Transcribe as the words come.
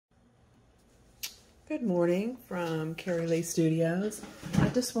Good morning from Carrie Lee Studios. I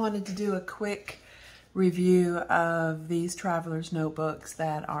just wanted to do a quick review of these Traveler's Notebooks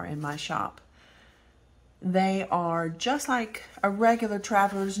that are in my shop. They are just like a regular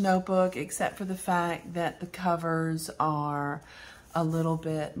Traveler's Notebook, except for the fact that the covers are a little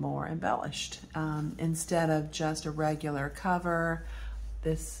bit more embellished. Instead of just a regular cover,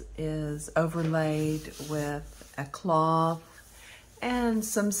 this is overlaid with a cloth and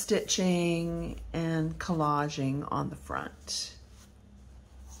some stitching and collaging on the front.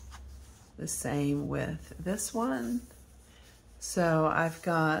 The same with this one. So I've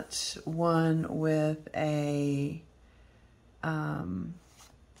got one with a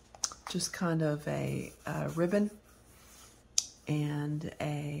just kind of a ribbon and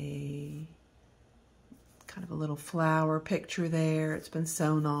a kind of a little flower picture there. It's been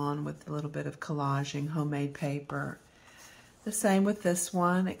sewn on with a little bit of collaging, homemade paper. The same with this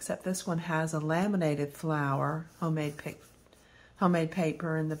one, except this one has a laminated flower, homemade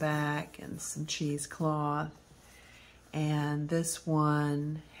paper in the back and some cheesecloth. And this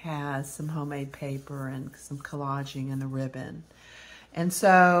one has some homemade paper and some collaging and a ribbon. And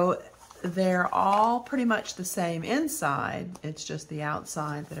so they're all pretty much the same inside. It's just the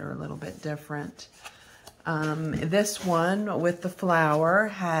outside that are a little bit different. This one with the flower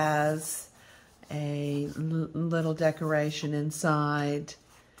has a little decoration inside,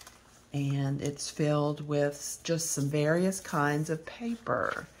 and it's filled with just some various kinds of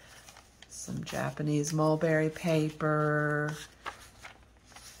paper. Some Japanese mulberry paper,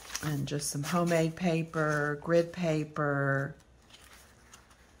 and just some homemade paper, grid paper,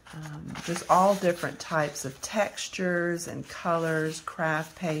 just all different types of textures and colors,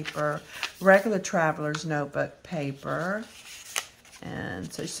 craft paper, regular Traveler's Notebook paper.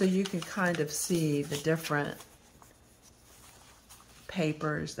 And so you can kind of see the different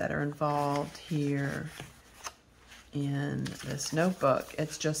papers that are involved here in this notebook.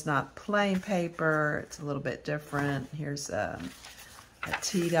 It's just not plain paper. It's a little bit different. Here's a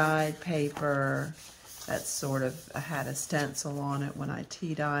tea-dyed paper that sort of had a stencil on it when I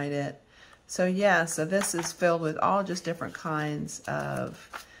tea-dyed it. So yeah, so this is filled with all just different kinds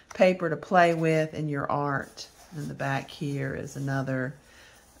of paper to play with in your art. In the back here is another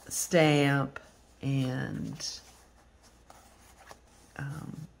stamp and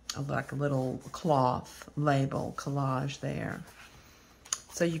like a little cloth label collage there.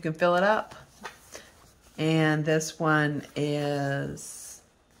 So you can fill it up. And this one is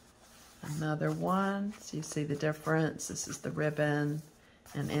another one. So you see the difference. This is the ribbon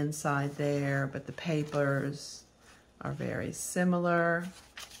and inside there, but the papers are very similar.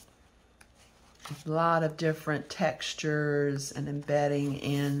 A lot of different textures and embedding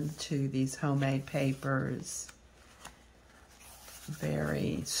into these homemade papers.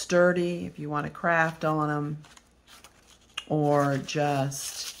 Very sturdy if you want to craft on them, or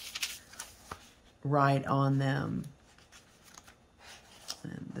just write on them.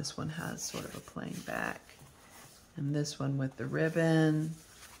 And this one has sort of a plain back. And this one with the ribbon.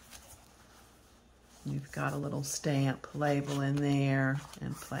 You've got a little stamp label in there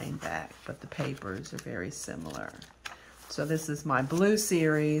and plain back, but the papers are very similar. So this is my blue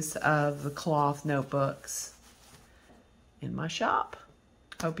series of the cloth notebooks in my shop.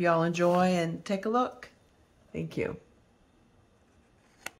 Hope you all enjoy and take a look. Thank you.